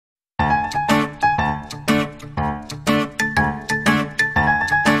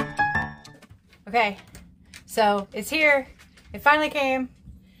Okay, so it's here. It finally came.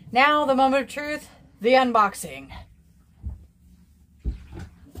 Now the moment of truth, the unboxing.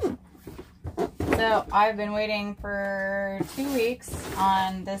 So I've been waiting for 2 weeks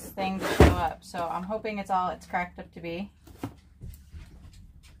on this thing to show up. So I'm hoping it's all it's cracked up to be.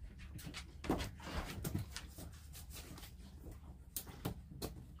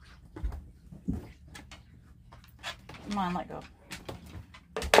 Come on, let go.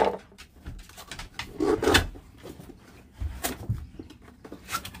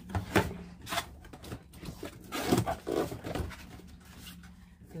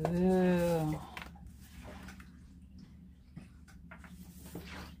 Ooh.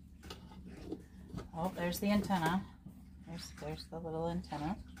 Oh, there's the antenna. There's the little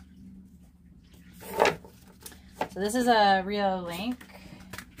antenna. So this is a Rio Link.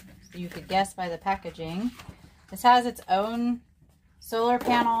 So you could guess by the packaging. This has its own solar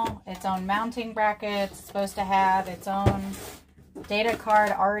panel, its own mounting brackets. It's supposed to have its own data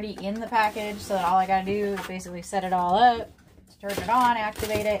card already in the package, so that all I gotta do is basically set it all up, turn it on,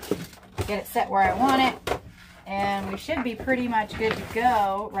 activate it, get it set where I want it, and we should be pretty much good to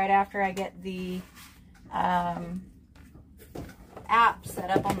go right after I get the app set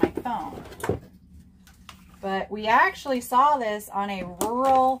up on my phone. But we actually saw this on a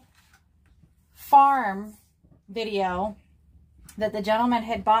rural farm video that the gentleman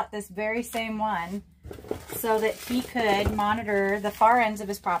had bought this very same one so that he could monitor the far ends of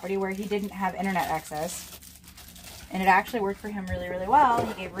his property where he didn't have internet access. And it actually worked for him really, really well.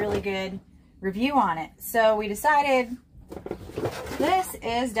 He gave really good review on it. So we decided this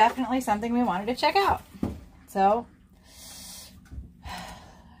is definitely something we wanted to check out. So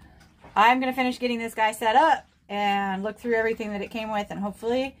I'm going to finish getting this guy set up and look through everything that it came with, and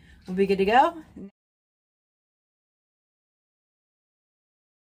hopefully we'll be good to go.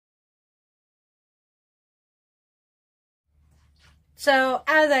 So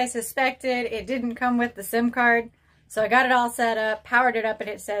as I suspected, it didn't come with the SIM card. So I got it all set up, powered it up, and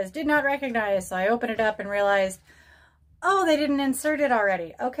it says, did not recognize. So I opened it up and realized, oh, they didn't insert it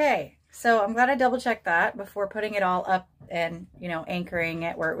already. Okay, so I'm glad I double checked that before putting it all up and, you know, anchoring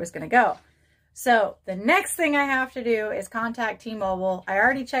it where it was going to go. So the next thing I have to do is contact T-Mobile. I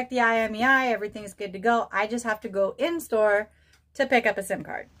already checked the IMEI, everything's good to go. I just have to go in store to pick up a SIM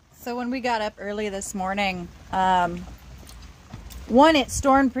card. So when we got up early this morning, one, it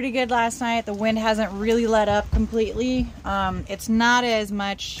stormed pretty good last night. The wind hasn't really let up completely. It's not as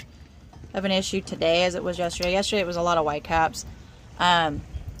much of an issue today as it was yesterday. Yesterday it was a lot of whitecaps.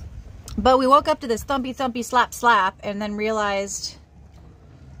 But we woke up to this thumpy, thumpy, slap, slap, and then realized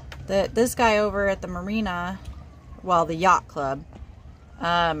that this guy over at the marina, well, the yacht club,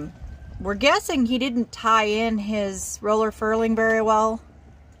 we're guessing he didn't tie in his roller furling very well.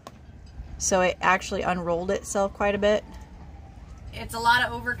 So it actually unrolled itself quite a bit. It's a lot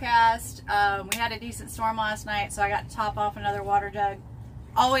of overcast. We had a decent storm last night, so I got to top off another water jug.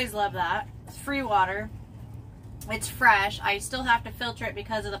 Always love that. It's free water. It's fresh. I still have to filter it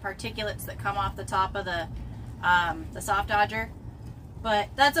because of the particulates that come off the top of the soft dodger. But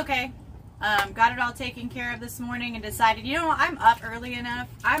that's okay. Got it all taken care of this morning and decided, you know, I'm up early enough.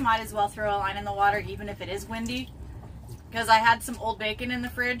 I might as well throw a line in the water even if it is windy. Because I had some old bacon in the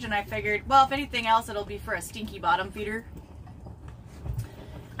fridge and I figured, well, if anything else, it'll be for a stinky bottom feeder.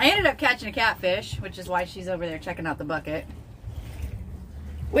 I ended up catching a catfish, which is why she's over there checking out the bucket.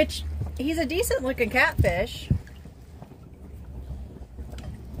 Which, he's a decent looking catfish.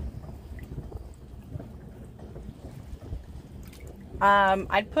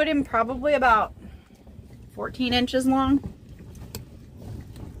 I'd put him probably about 14 inches long.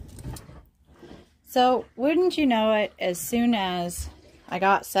 So, wouldn't you know it, as soon as I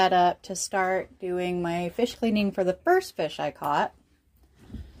got set up to start doing my fish cleaning for the first fish I caught,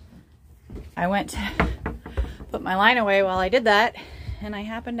 I went to put my line away while I did that, and I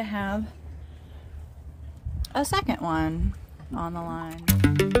happened to have a second one on the line.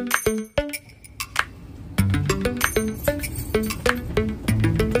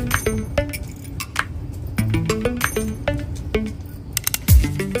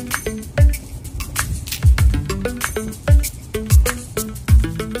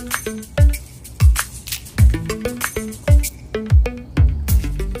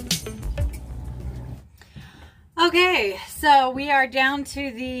 Okay, so we are down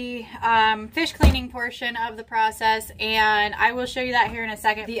to the fish cleaning portion of the process, and I will show you that here in a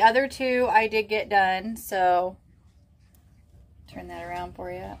second. The other two I did get done, so turn that around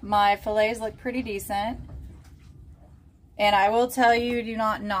for you. My fillets look pretty decent, and I will tell you, do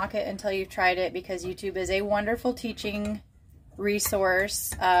not knock it until you've tried it, because YouTube is a wonderful teaching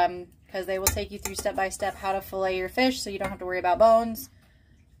resource, because they will take you through step by step how to fillet your fish so you don't have to worry about bones.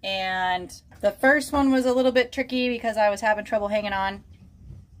 And the first one was a little bit tricky because I was having trouble hanging on,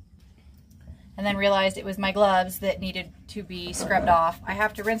 and then realized it was my gloves that needed to be scrubbed off. I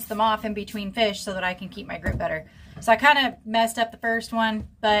have to rinse them off in between fish so that I can keep my grip better. So I kind of messed up the first one,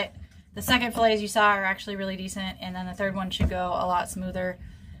 but the second fillets you saw are actually really decent, and then the third one should go a lot smoother.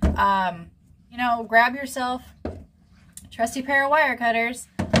 You know, grab yourself a trusty pair of wire cutters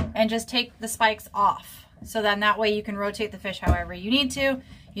and just take the spikes off. So then that way you can rotate the fish however you need to.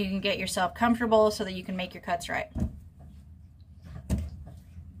 You can get yourself comfortable so that you can make your cuts right.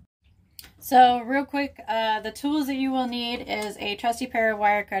 So real quick, the tools that you will need is a trusty pair of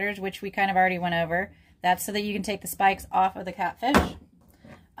wire cutters, which we kind of already went over. That's so that you can take the spikes off of the catfish.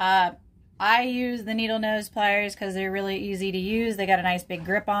 I use the needle nose pliers because they're really easy to use. They got a nice big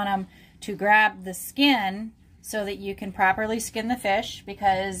grip on them to grab the skin so that you can properly skin the fish,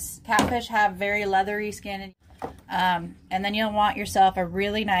 because catfish have very leathery skin. And then you'll want yourself a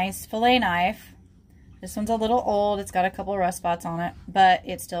really nice fillet knife. This one's a little old. It's got a couple rust spots on it, but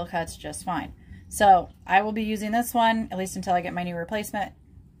it still cuts just fine. So I will be using this one, at least until I get my new replacement.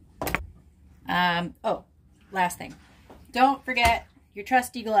 Oh, last thing. Don't forget your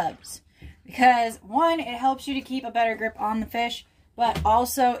trusty gloves, because one, it helps you to keep a better grip on the fish, but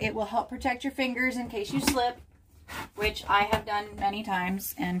also it will help protect your fingers in case you slip, which I have done many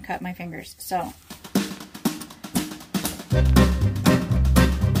times and cut my fingers. So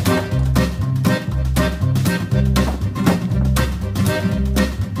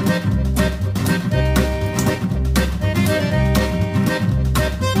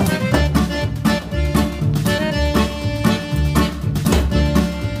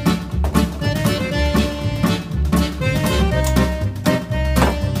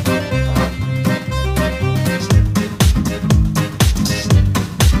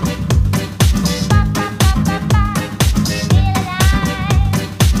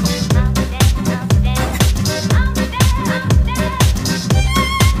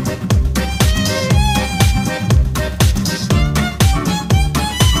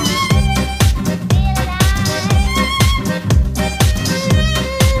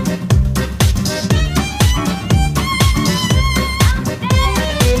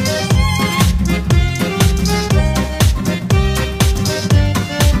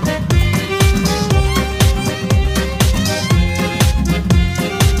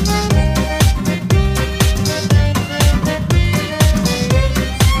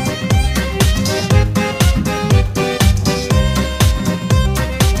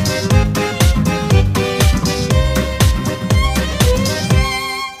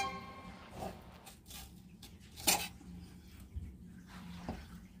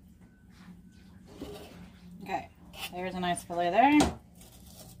okay, there's a nice fillet there.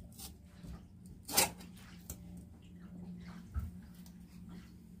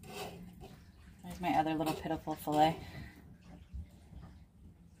 There's my other little pitiful fillet.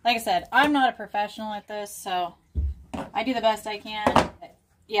 Like I said, I'm not a professional at this, so I do the best I can. But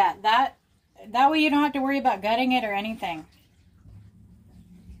yeah, that way you don't have to worry about gutting it or anything.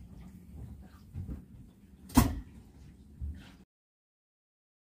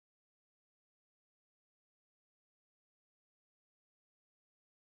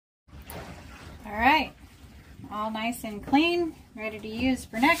 All right, all nice and clean, ready to use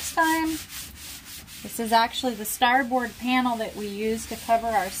for next time. This is actually the starboard panel that we use to cover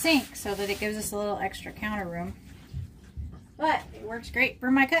our sink so that it gives us a little extra counter room. But it works great for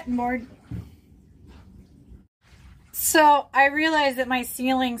my cutting board. So I realize that my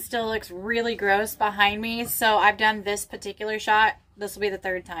ceiling still looks really gross behind me, so I've done this particular shot. This will be the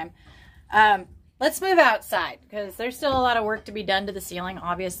third time. Let's move outside because there's still a lot of work to be done to the ceiling,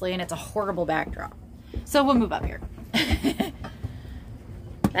 obviously, and it's a horrible backdrop. So we'll move up here.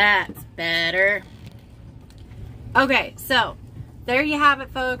 That's better. Okay, so there you have it,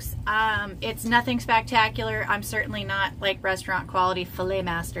 folks. It's nothing spectacular. I'm certainly not like restaurant quality filet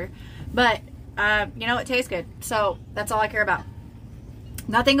master, but you know, it tastes good. So that's all I care about.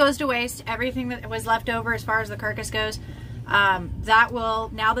 Nothing goes to waste. Everything that was left over as far as the carcass goes, that will,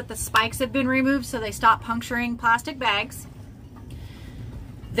 now that the spikes have been removed so they stop puncturing plastic bags,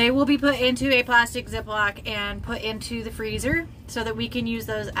 they will be put into a plastic Ziploc and put into the freezer so that we can use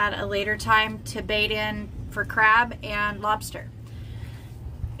those at a later time to bait in for crab and lobster.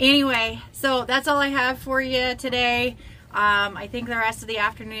 Anyway, so that's all I have for you today. I think the rest of the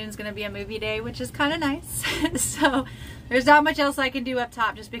afternoon is going to be a movie day, which is kind of nice. So there's not much else I can do up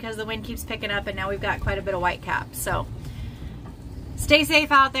top just because the wind keeps picking up and now we've got quite a bit of white cap. So stay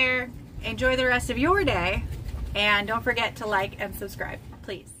safe out there. Enjoy the rest of your day. And don't forget to like and subscribe,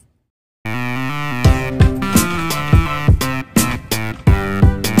 please.